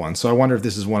of little ones. So I wonder if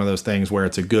this is one of those things where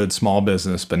it's a good small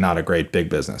business, but not a great big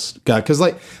business. Because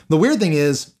like the weird thing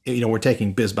is, we're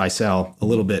taking biz by sell a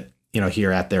little bit,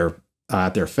 here at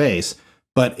their face.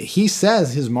 But he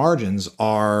says his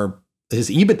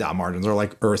EBITDA margins are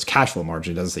like, or his cash flow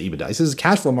margin, doesn't say EBITDA. He says his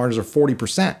cash flow margins are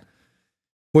 40%,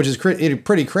 which is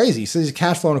pretty crazy. He says he's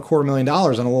cash flowing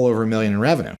 $250,000 on a little over $1 million in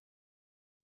revenue.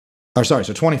 Or sorry,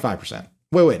 so 25%.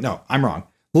 Wait, no, I'm wrong.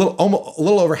 A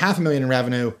little over $500,000 in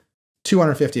revenue,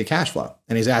 250 of cash flow,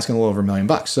 and he's asking a little over $1 million.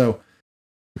 So,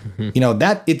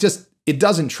 that it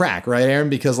doesn't track, right, Aaron?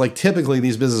 Because like typically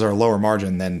these businesses are lower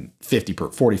margin than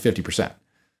 50%.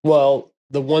 Well,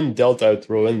 the one delta I would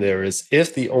throw in there is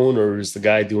if the owner is the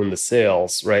guy doing the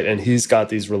sales, right, and he's got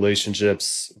these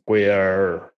relationships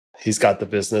where he's got the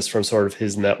business from sort of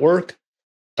his network,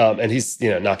 and he's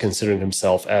not considering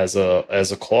himself as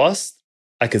a cost.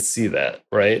 I could see that,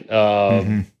 right?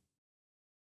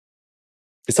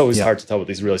 It's always hard to tell with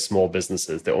these really small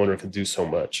businesses. The owner can do so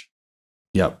much.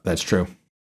 Yep, that's true.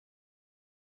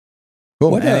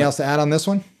 Cool. Anything else to add on this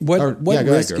one? What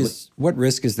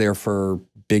risk is there for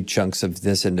big chunks of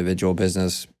this individual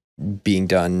business being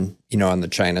done, on the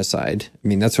China side? I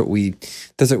mean, that's what we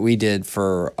did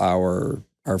for our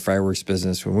fireworks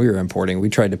business when we were importing. We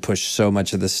tried to push so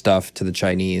much of the stuff to the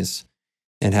Chinese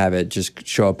and have it just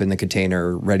show up in the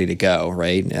container ready to go,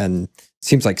 right? And it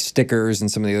seems like stickers and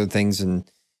some of the other things and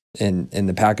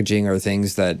the packaging are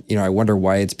things that, I wonder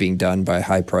why it's being done by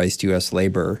high-priced U.S.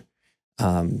 labor.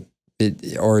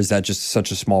 Or is that just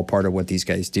such a small part of what these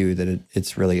guys do that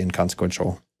it's really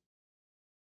inconsequential?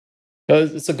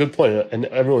 It's a good point, and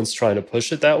everyone's trying to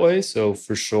push it that way. So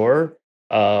for sure,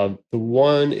 the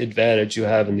one advantage you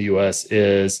have in the U.S.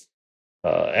 is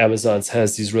Amazon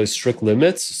has these really strict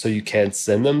limits, so you can't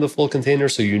send them the full container.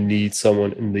 So you need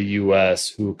someone in the U.S.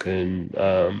 who can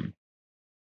kind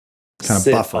of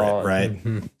buffer it, right?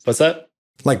 Mm-hmm. What's that?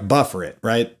 Like buffer it,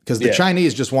 right? Because the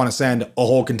Chinese just want to send a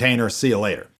whole container, see you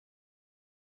later.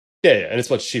 Yeah, and it's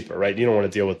much cheaper, right? You don't want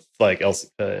to deal with like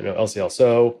LCL.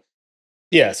 So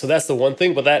so that's the one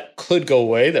thing, but that could go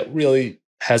away. That really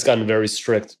has gotten very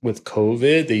strict with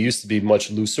COVID. They used to be much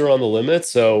looser on the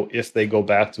limits. So if they go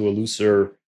back to a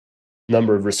looser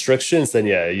number of restrictions, then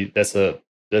that's a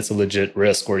legit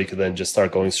risk where you could then just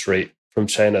start going straight from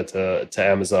China to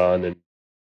Amazon, and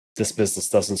this business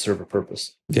doesn't serve a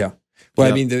purpose. Yeah.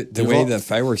 Well, I mean, the way the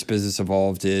fireworks business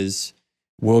evolved is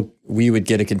we would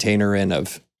get a container in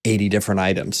of 80 different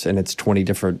items, and it's 20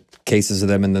 different cases of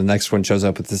them, and the next one shows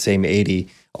up with the same 80.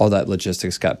 All that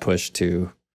logistics got pushed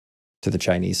to the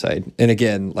Chinese side. And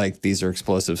again, like these are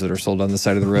explosives that are sold on the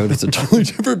side of the road. It's a totally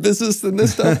different business than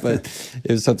this stuff, but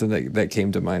it was something that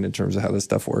came to mind in terms of how this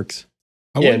stuff works.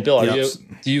 And Bill,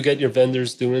 do you get your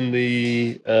vendors doing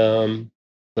the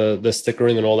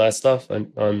stickering and all that stuff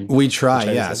on we try,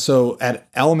 yeah. So at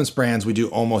Elements Brands, we do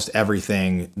almost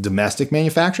everything domestic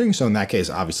manufacturing. So in that case,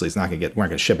 obviously we're not going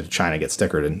to ship it to China, get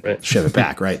stickered and ship it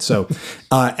back, right? So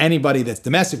anybody that's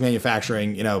domestic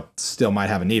manufacturing, still might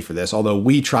have a need for this. Although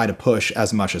we try to push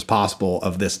as much as possible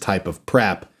of this type of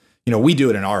prep. We do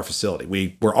it in our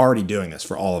facility. We're already doing this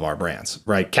for all of our brands,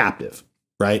 right? Captive,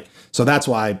 right? So that's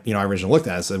why, I originally looked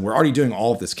at it and said, we're already doing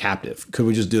all of this captive. Could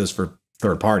we just do this for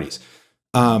third parties?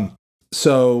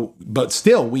 But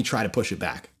still we try to push it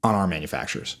back on our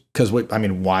manufacturers because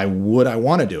why would I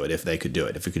want to do it if they could do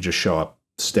it, if it could just show up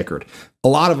stickered? A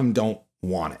lot of them don't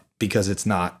want it because it's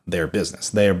not their business.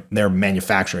 They're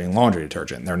manufacturing laundry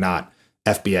detergent. They're not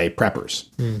FBA preppers.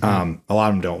 Mm-hmm. A lot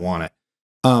of them don't want it.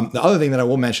 The other thing that I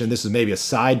will mention, this is maybe a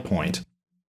side point,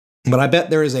 but I bet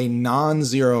there is a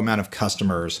non-zero amount of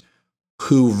customers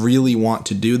who really want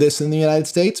to do this in the United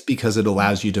States because it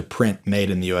allows you to print made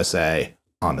in the USA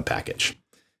on the package.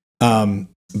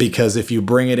 Because if you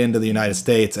bring it into the United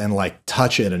States and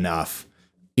touch it enough,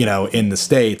 in the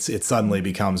States, it suddenly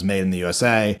becomes made in the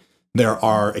USA. There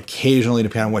are occasionally,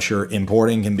 depending on what you're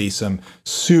importing, can be some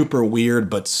super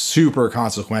weird but super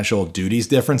consequential duties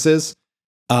differences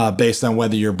based on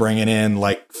whether you're bringing in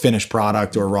finished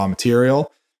product or raw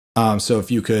material. So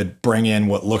if you could bring in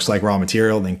what looks like raw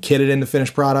material, then kit it into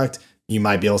finished product, you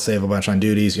might be able to save a bunch on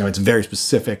duties. It's very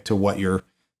specific to what your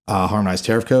harmonized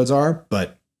tariff codes are,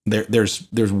 but there's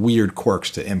weird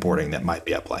quirks to importing that might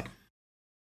be at play.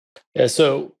 Yeah.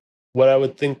 So what I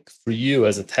would think for you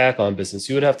as a tack-on business,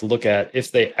 you would have to look at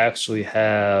if they actually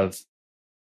have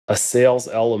a sales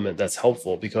element that's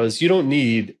helpful, because you don't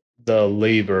need the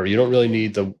labor. You don't really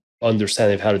need the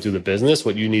understanding of how to do the business.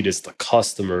 What you need is the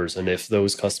customers. And if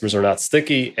those customers are not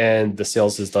sticky and the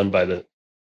sales is done by the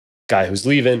guy who's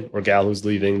leaving or gal who's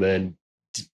leaving, then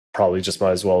probably just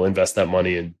might as well invest that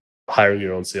money in hiring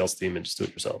your own sales team and just do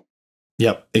it yourself.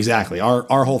 Yep, exactly.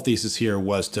 Our whole thesis here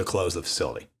was to close the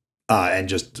facility and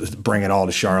just bring it all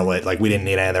to Charlotte. Like we didn't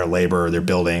need any of their labor or their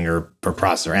building or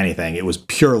process or anything. It was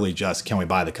purely just, can we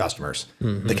buy the customers,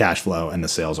 the cash flow, and the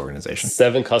sales organization.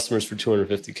 7 customers for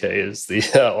 $250K is the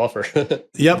offer.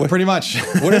 Yep, pretty much.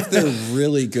 What if they're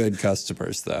really good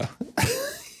customers, though?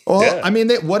 Well, Yeah. I mean,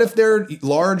 what if they're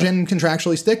large and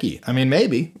contractually sticky? I mean,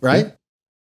 maybe, right?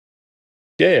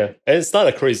 Yeah. And it's not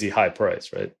a crazy high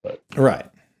price, right? But Right.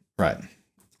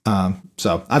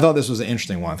 So I thought this was an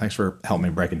interesting one. Thanks for helping me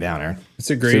break it down, Aaron. It's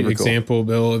a great Super cool. example,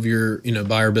 Bill, of your,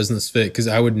 buyer business fit, because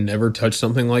I would never touch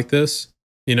something like this,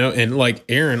 and like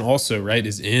Aaron also, right,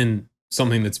 is in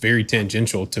something that's very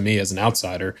tangential to me as an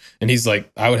outsider. And he's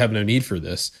like, I would have no need for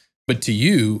this. But to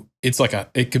you, it's like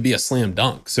it could be a slam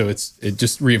dunk. So it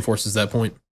just reinforces that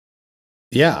point.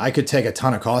 Yeah, I could take a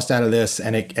ton of cost out of this,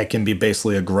 and it can be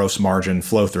basically a gross margin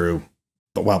flow through.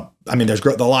 But well, I mean, there's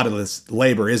a lot of this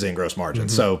labor is in gross margin,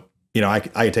 so I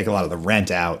could take a lot of the rent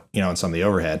out, and some of the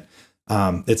overhead.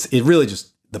 It really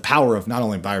just the power of not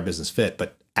only buyer business fit,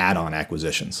 but add-on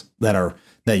acquisitions that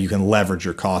you can leverage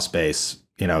your cost base,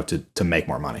 to make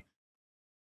more money.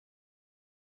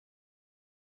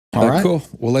 All right, Cool.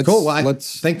 Well, I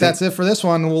think that's it for this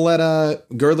one. We'll let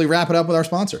Girdley wrap it up with our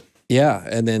sponsor. Yeah,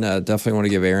 and then definitely want to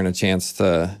give Aaron a chance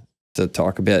to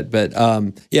talk a bit. But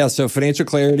so Financial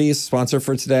Clarity is sponsor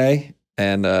for today,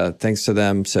 and thanks to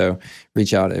them. So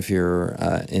reach out if you're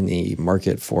in the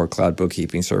market for cloud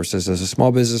bookkeeping services as a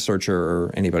small business searcher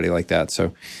or anybody like that.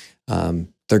 So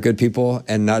they're good people,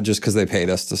 and not just because they paid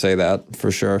us to say that,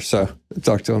 for sure. So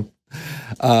talk to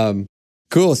them.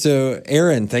 Cool. So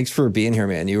Aaron, thanks for being here,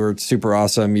 man. You were super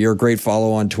awesome. You're a great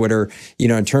follow on Twitter.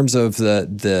 In terms of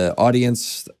the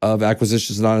audience of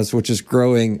Acquisitions Anonymous, which is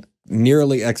growing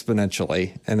nearly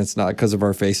exponentially, and it's not because of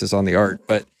our faces on the art,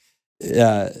 but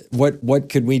what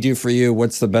could we do for you?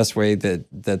 What's the best way that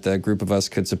the group of us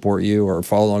could support you or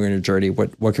follow along on your journey?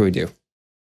 What can we do?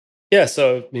 yeah,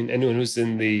 so I mean, anyone who's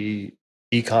in the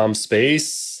e-com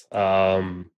space,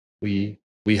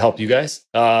 we help you guys.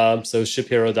 So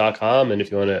shiphero.com. And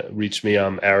if you want to reach me,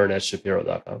 I'm Aaron at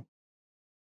shiphero.com.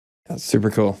 That's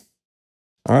super cool.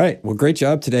 All right. Well, great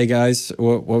job today, guys.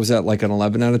 What was that, like an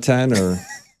 11 out of 10 or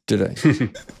did I?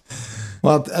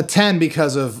 Well, a 10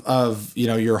 because of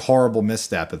your horrible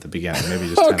misstep at the beginning. Maybe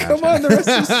just 10 come on. The rest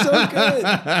is so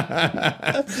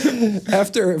good.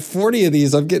 After 40 of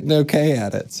these, I'm getting okay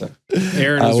at it. So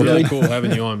Aaron, it's really cool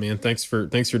having you on, man. Thanks for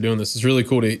doing this. It's really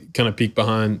cool to kind of peek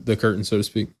behind the curtain, so to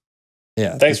speak.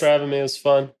 Yeah. Thanks for having me. It was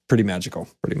fun. Pretty magical.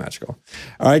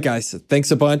 All right, guys. Thanks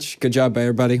a bunch. Good job,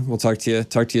 everybody. We'll talk to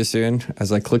you soon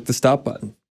as I click the stop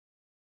button.